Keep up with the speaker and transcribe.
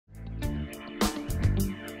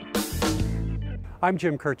I'm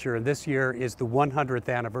Jim Kircher, and this year is the 100th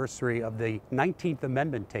anniversary of the 19th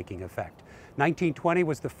Amendment taking effect. 1920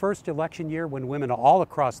 was the first election year when women all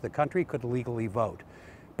across the country could legally vote.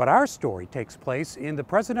 But our story takes place in the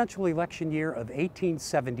presidential election year of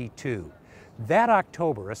 1872. That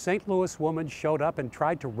October, a St. Louis woman showed up and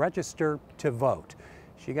tried to register to vote.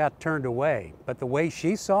 She got turned away, but the way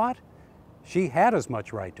she saw it, she had as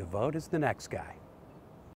much right to vote as the next guy.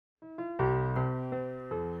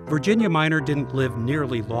 Virginia Minor didn't live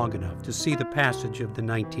nearly long enough to see the passage of the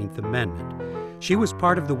 19th Amendment. She was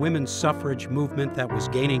part of the women's suffrage movement that was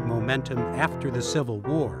gaining momentum after the Civil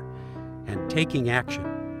War and taking action.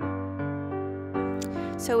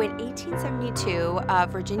 So in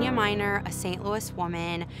 1872, Virginia Minor, a St. Louis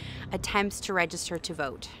woman, attempts to register to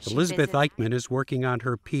vote. Elizabeth Eichmann is working on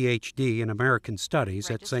her PhD in American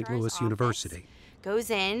Studies at St. Louis University. Goes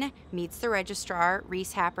in, meets the registrar,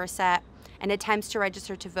 Reese Happersett, and attempts to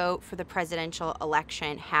register to vote for the presidential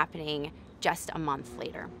election happening just a month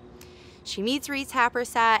later. She meets Reese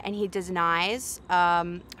Happersett, and he denies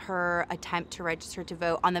her attempt to register to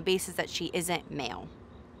vote on the basis that she isn't male.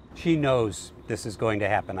 She knows this is going to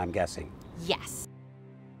happen, I'm guessing. Yes.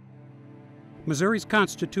 Missouri's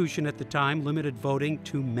Constitution at the time limited voting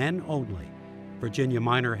to men only. Virginia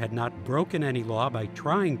Minor had not broken any law by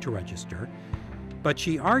trying to register, but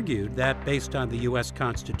she argued that based on the U.S.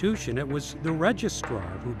 Constitution, it was the registrar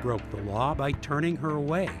who broke the law by turning her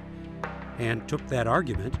away, and took that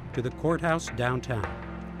argument to the courthouse downtown.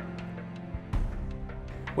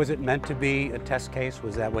 Was it meant to be a test case?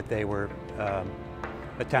 Was that what they were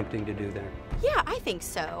attempting to do there? Yeah, I think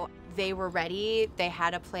so. They were ready, they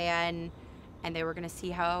had a plan, and they were going to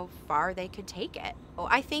see how far they could take it.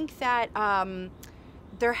 I think that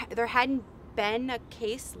there hadn't been a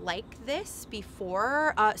case like this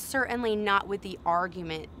before, certainly not with the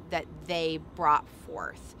argument that they brought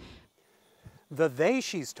forth. The they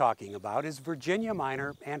she's talking about is Virginia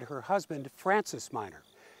Minor and her husband, Francis Minor.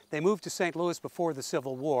 They moved to St. Louis before the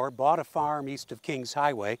Civil War, bought a farm east of Kings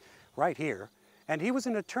Highway, right here, and he was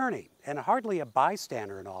an attorney and hardly a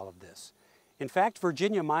bystander in all of this. In fact,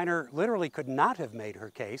 Virginia Minor literally could not have made her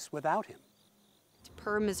case without him.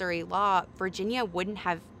 Per Missouri law, Virginia wouldn't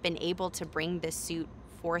have been able to bring this suit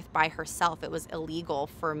forth by herself. It was illegal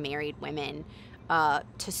for married women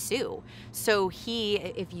to sue. So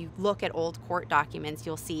if you look at old court documents,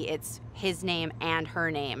 you'll see it's his name and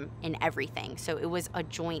her name in everything. So it was a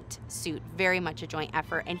joint suit, very much a joint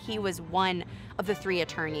effort, and he was one of the three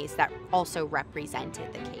attorneys that also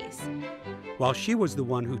represented the case. While she was the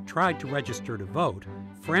one who tried to register to vote,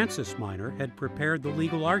 Francis Minor had prepared the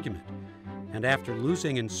legal argument. And after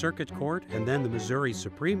losing in circuit court and then the Missouri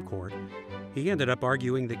Supreme Court, he ended up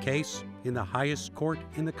arguing the case in the highest court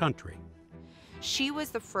in the country. She was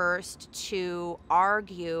the first to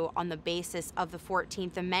argue on the basis of the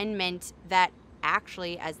 14th Amendment that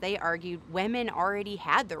actually, as they argued, women already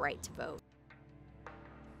had the right to vote.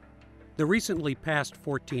 The recently passed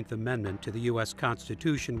 14th Amendment to the U.S.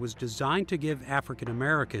 Constitution was designed to give African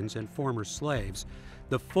Americans and former slaves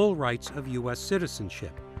the full rights of U.S.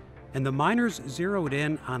 citizenship. And the Minors zeroed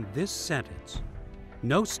in on this sentence: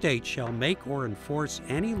 "No state shall make or enforce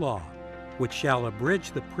any law which shall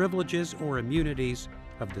abridge the privileges or immunities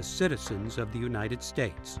of the citizens of the United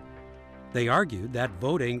States." They argued that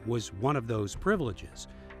voting was one of those privileges,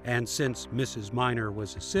 and since Mrs. Minor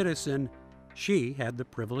was a citizen, she had the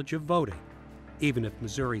privilege of voting, even if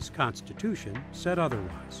Missouri's Constitution said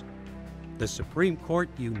otherwise. The Supreme Court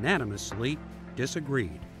unanimously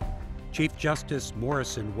disagreed. Chief Justice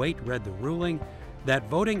Morrison Waite read the ruling that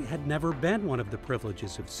voting had never been one of the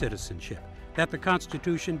privileges of citizenship, that the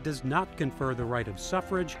Constitution does not confer the right of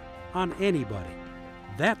suffrage on anybody.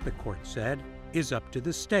 That, the court said, is up to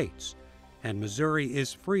the states, and Missouri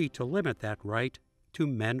is free to limit that right to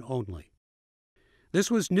men only.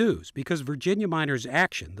 This was news because Virginia Minor's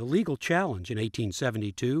action, the legal challenge in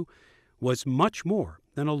 1872, was much more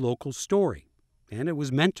than a local story, and it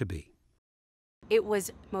was meant to be. It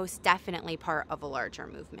was most definitely part of a larger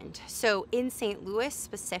movement. So in St. Louis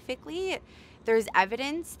specifically, there's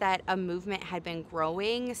evidence that a movement had been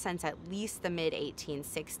growing since at least the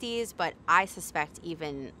mid-1860s, but I suspect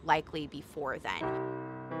even likely before then.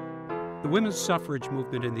 The women's suffrage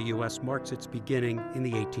movement in the U.S. marks its beginning in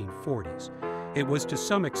the 1840s. It was to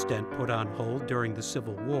some extent put on hold during the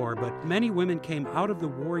Civil War, but many women came out of the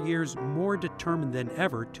war years more determined than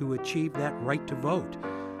ever to achieve that right to vote.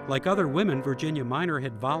 Like other women, Virginia Minor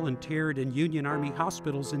had volunteered in Union Army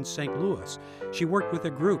hospitals in St. Louis. She worked with a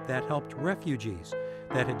group that helped refugees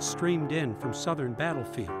that had streamed in from southern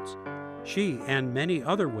battlefields. She and many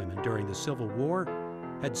other women during the Civil War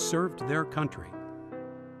had served their country.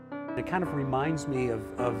 It kind of reminds me of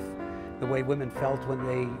the way women felt when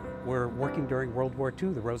they were working during World War II,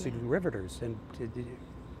 the Rosie Riveters, and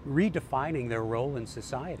redefining their role in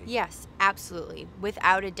society. Yes, absolutely.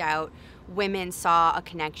 Without a doubt, women saw a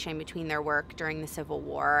connection between their work during the Civil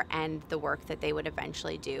War and the work that they would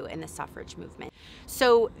eventually do in the suffrage movement.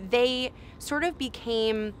 So they sort of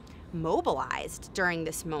became mobilized during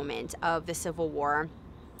this moment of the Civil War.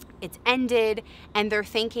 It's ended, and they're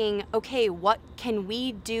thinking, okay, what can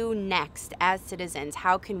we do next as citizens?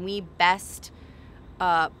 How can we best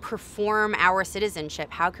perform our citizenship?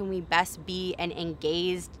 How can we best be an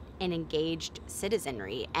engaged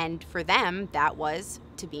citizenry? And for them, that was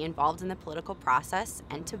to be involved in the political process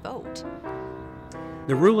and to vote.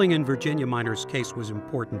 The ruling in Virginia Minor's case was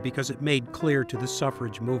important because it made clear to the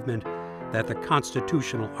suffrage movement that the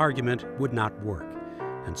constitutional argument would not work,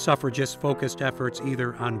 and suffragists focused efforts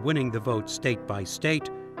either on winning the vote state by state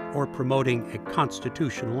or promoting a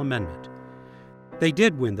constitutional amendment. They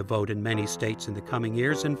did win the vote in many states in the coming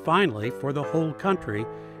years, and finally for the whole country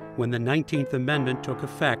when the 19th Amendment took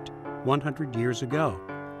effect 100 years ago.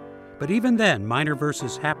 But even then, Minor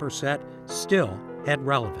versus Happersett still had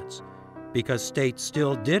relevance because states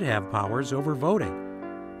still did have powers over voting,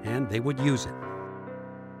 and they would use it.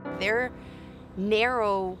 Their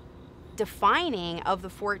narrow defining of the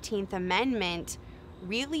 14th Amendment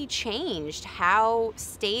really changed how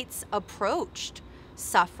states approached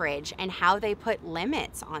suffrage and how they put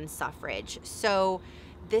limits on suffrage. So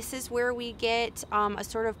this is where we get a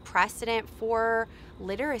sort of precedent for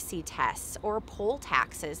literacy tests or poll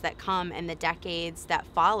taxes that come in the decades that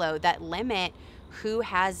follow that limit who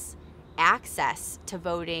has access to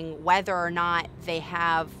voting, whether or not they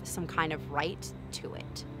have some kind of right to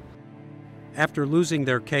it. After losing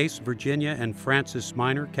their case, Virginia and Francis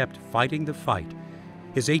Minor kept fighting the fight.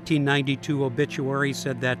 His 1892 obituary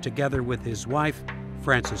said that together with his wife,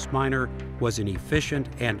 Francis Minor was an efficient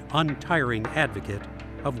and untiring advocate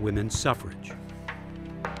of women's suffrage.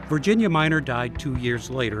 Virginia Minor died 2 years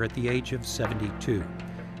later at the age of 72.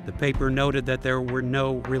 The paper noted that there were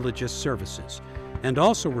no religious services and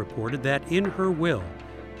also reported that in her will,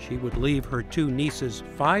 she would leave her two nieces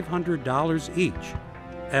 $500 each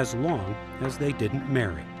as long as they didn't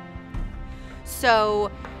marry. So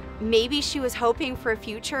maybe she was hoping for a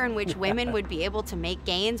future in which women would be able to make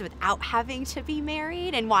gains without having to be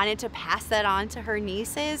married and wanted to pass that on to her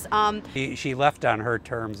nieces. She left on her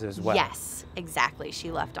terms as well. Yes, exactly.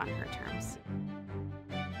 She left on her terms.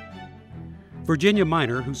 Virginia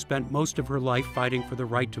Minor, who spent most of her life fighting for the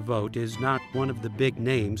right to vote, is not one of the big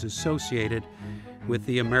names associated with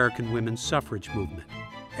the American women's suffrage movement.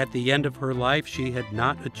 At the end of her life, she had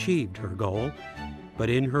not achieved her goal, but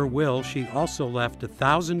in her will, she also left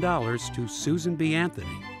 $1,000 to Susan B.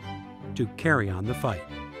 Anthony to carry on the fight.